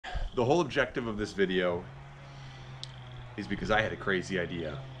the whole objective of this video is because I had a crazy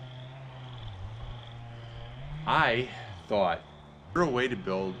idea. I thought, is there a way to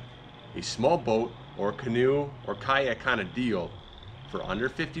build a small boat or canoe or kayak kind of deal for under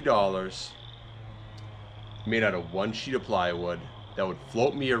 $50, made out of one sheet of plywood that would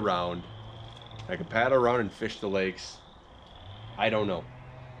float me around? I could paddle around and fish the lakes. I don't know.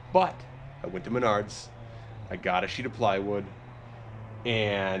 But I went to Menards, I got a sheet of plywood,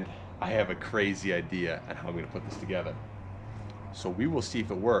 and I have a crazy idea on how I'm going to put this together. So we will see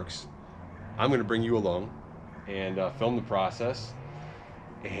if it works. I'm going to bring you along and film the process,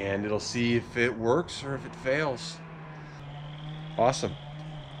 and it'll see if it works or if it fails. Awesome.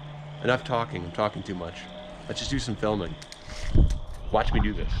 Enough talking. I'm talking too much. Let's just do some filming. Watch me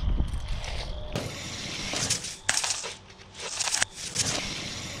do this.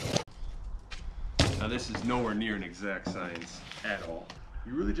 Now this is nowhere near an exact science at all.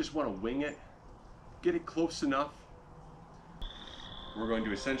 You really just want to wing it, get it close enough. We're going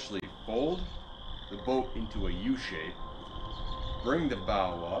to essentially fold the boat into a U shape, bring the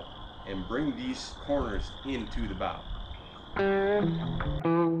bow up, and bring these corners into the bow.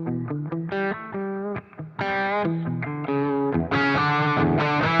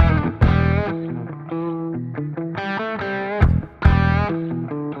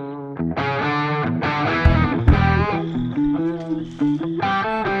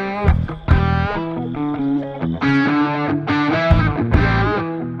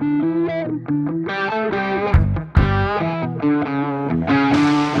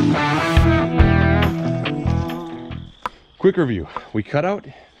 Quick review. We cut out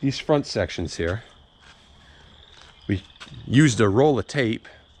these front sections here. We used a roll of tape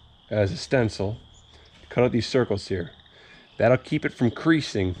as a stencil to cut out these circles here. That'll keep it from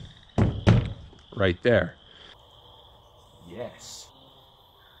creasing right there. Yes.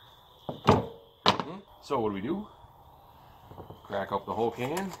 So what do? Crack up the whole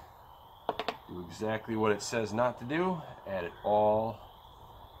can. Do exactly what it says not to do. Add it all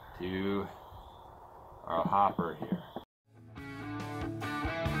to our hopper here.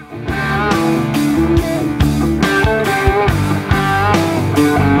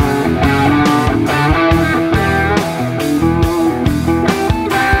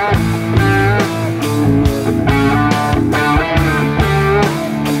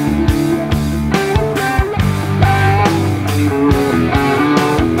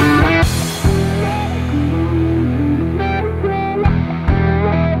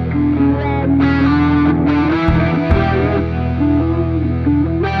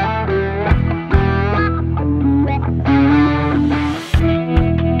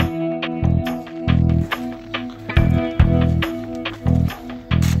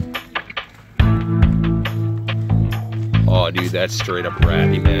 Oh, dude, that's straight up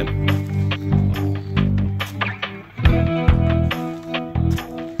ratty, man.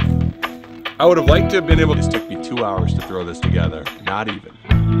 I would have liked to have been able to. It took me 2 hours to throw this together. Not even.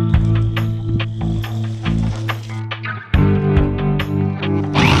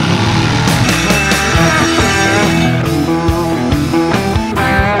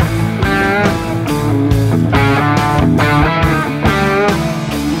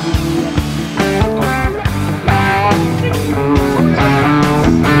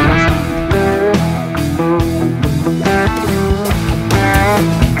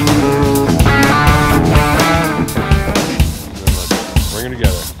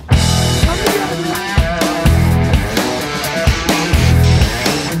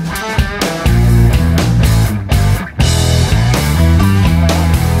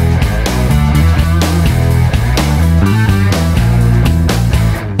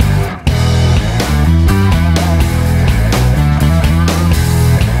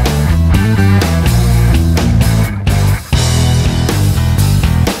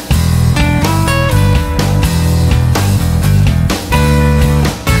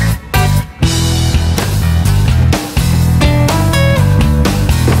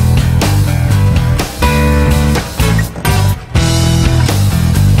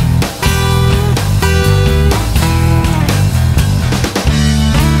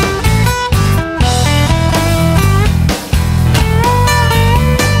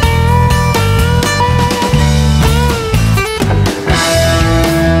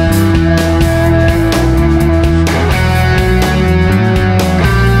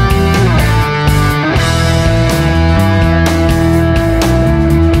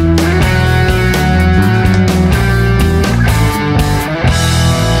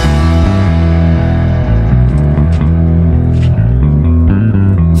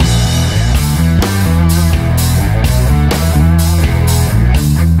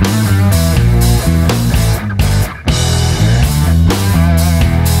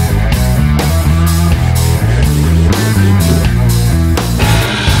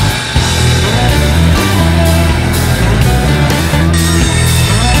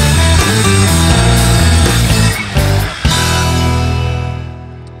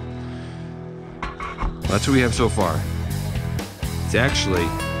 That's what we have so far. It's actually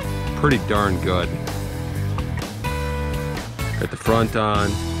pretty darn good. Got the front on,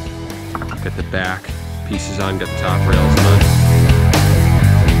 got the back pieces on, got the top rails on.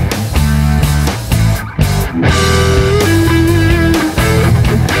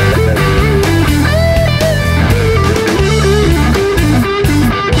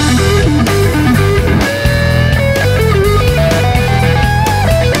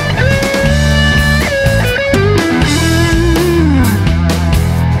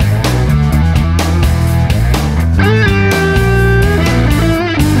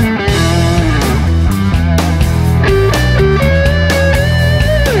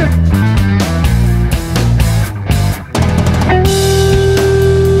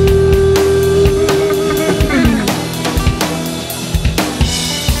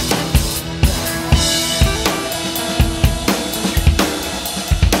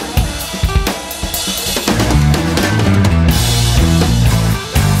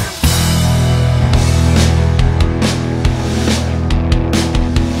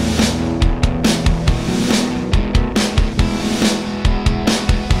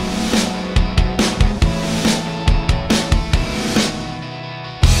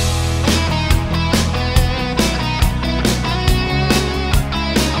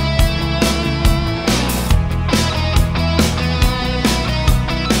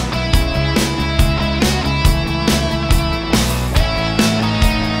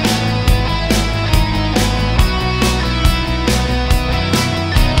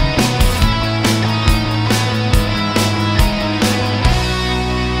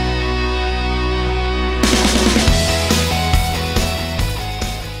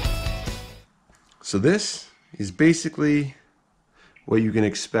 So this is basically what you can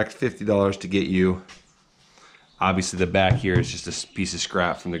expect $50 to get you. Obviously the back here is just a piece of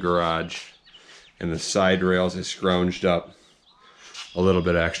scrap from the garage, and the side rails is scrounged up. A little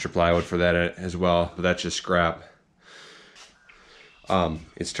bit of extra plywood for that as well, but that's just scrap.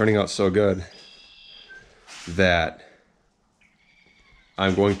 It's turning out so good that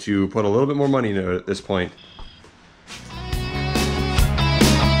I'm going to put a little bit more money into it at this point.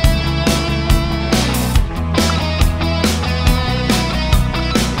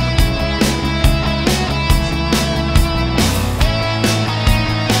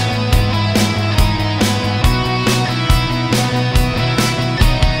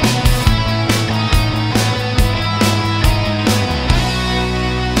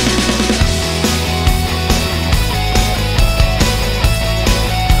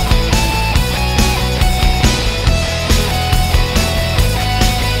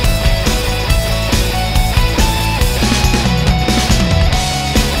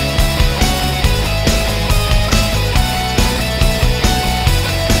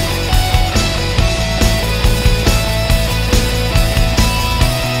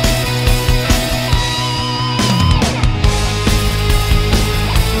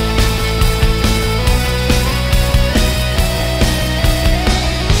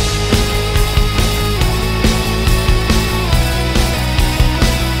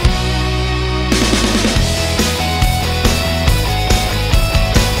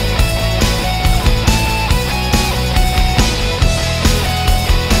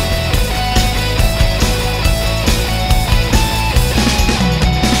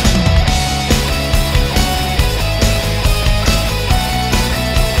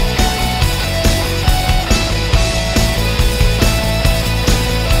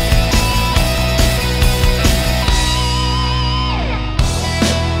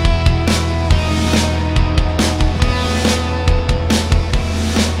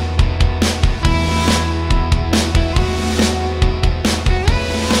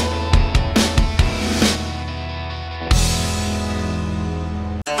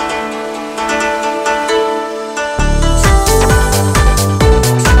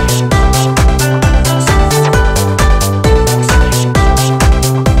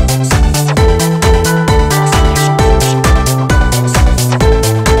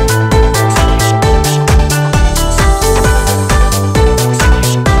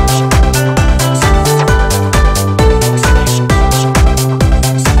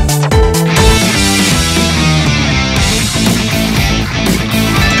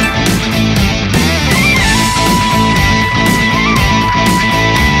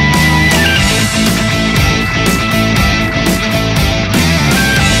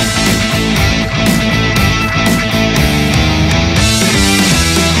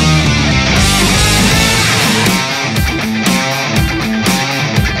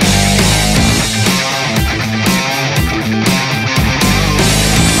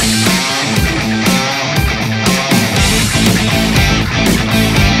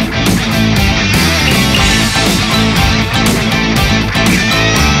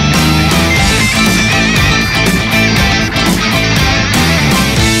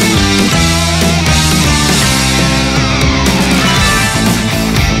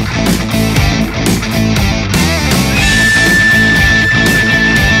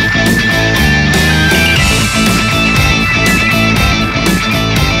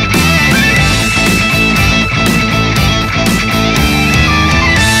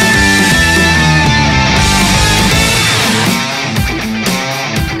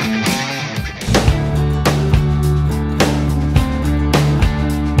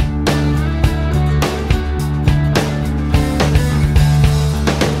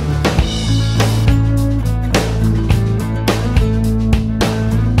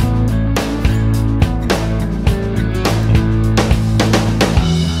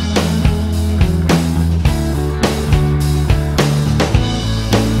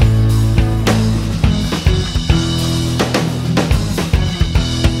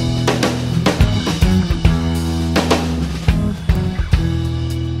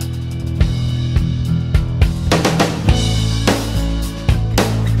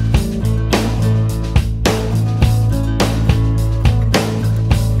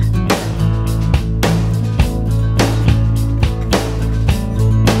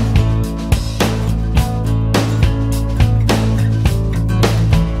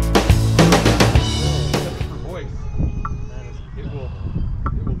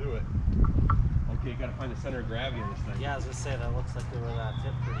 gotta find the center of gravity on this thing. Yeah, I was gonna say that looks like they were that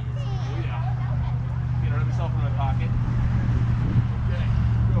fit pretty easy. Oh yeah. Get out of myself in my pocket. Okay,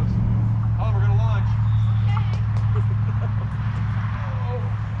 here goes. Oh, we're gonna launch.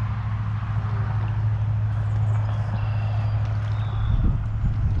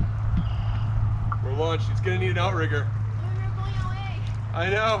 We're launched. It's gonna need an outrigger. You're going away. I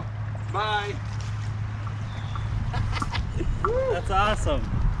know. Bye. That's awesome.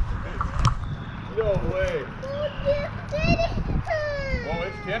 No way. Oh,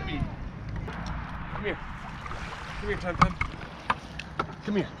 it's tippy. Come here. Come here, Tom Tom.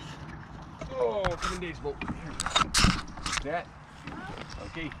 Come here. Oh, come in, Dave's boat. Here. That.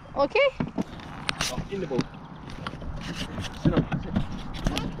 Okay. Okay. Oh, in the boat. Sit up.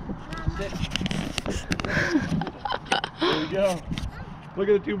 Sit. There we go. Look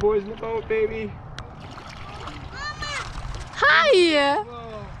at the two boys in the boat, baby. Hi.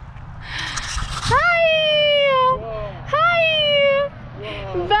 Whoa. Hi. Whoa. Hi.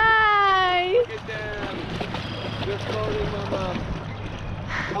 Whoa. Bye. Get down. Just floating, Mama.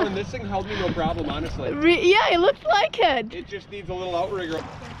 Colin, this thing held me no problem, honestly. Yeah, it looked like it. It just needs a little outrigger.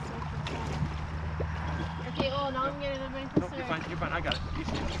 Okay, oh, now I'm getting a bit No, you're fine, you're fine. I got it.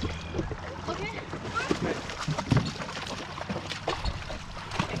 Easy. Okay.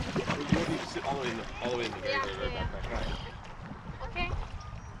 You don't need to sit all the way in the Yeah. Okay.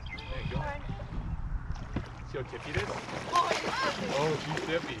 There you go. See how tippy it is? Oh, it's perfect. Oh, she's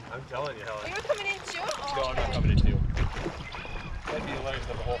tippy. I'm telling you, Helen. Are you coming in too? Oh, No, I'm not coming in too. That'd be hilarious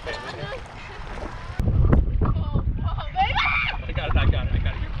of the whole family here. Oh, baby! I got it.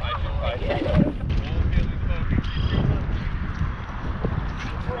 You're fine, you're fine.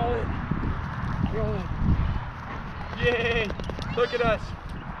 Roll it. Roll it. Yay! Look at us.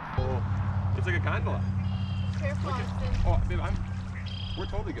 Oh, it's like a gondola. Careful, Austin. Oh, babe, we're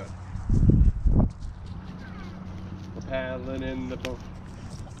totally good. We're paddling in the boat.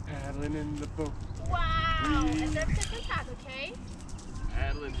 Paddling in the boat. Wow! And that's just a tag, okay?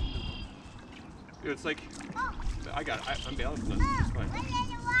 Paddling in the boat. Dude, it's like, I got it. I'm balancing this. It's fine. I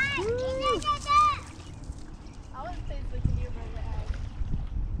wouldn't say it's like a new bird egg.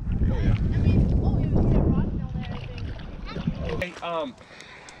 Oh, yeah. I mean, oh, you can get rock down there, I think. Hey,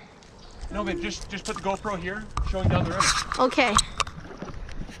 no, babe, just put the GoPro here, showing down the river. Okay.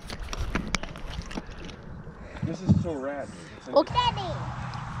 This is so rad, dude. It's like, Okay.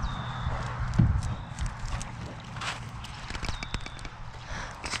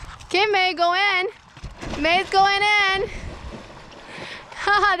 Okay, May, go in. May's going in.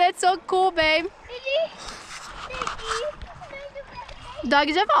 Haha, that's so cool, babe. Dag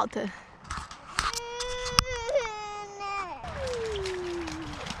já volta.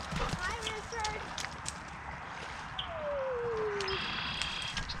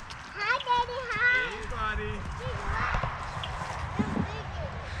 Hey, buddy.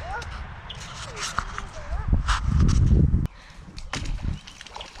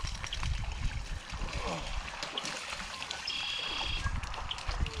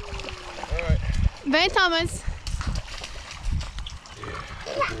 Vem, Thomas.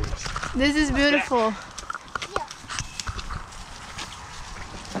 This is beautiful.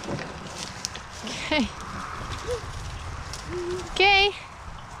 Okay. Okay.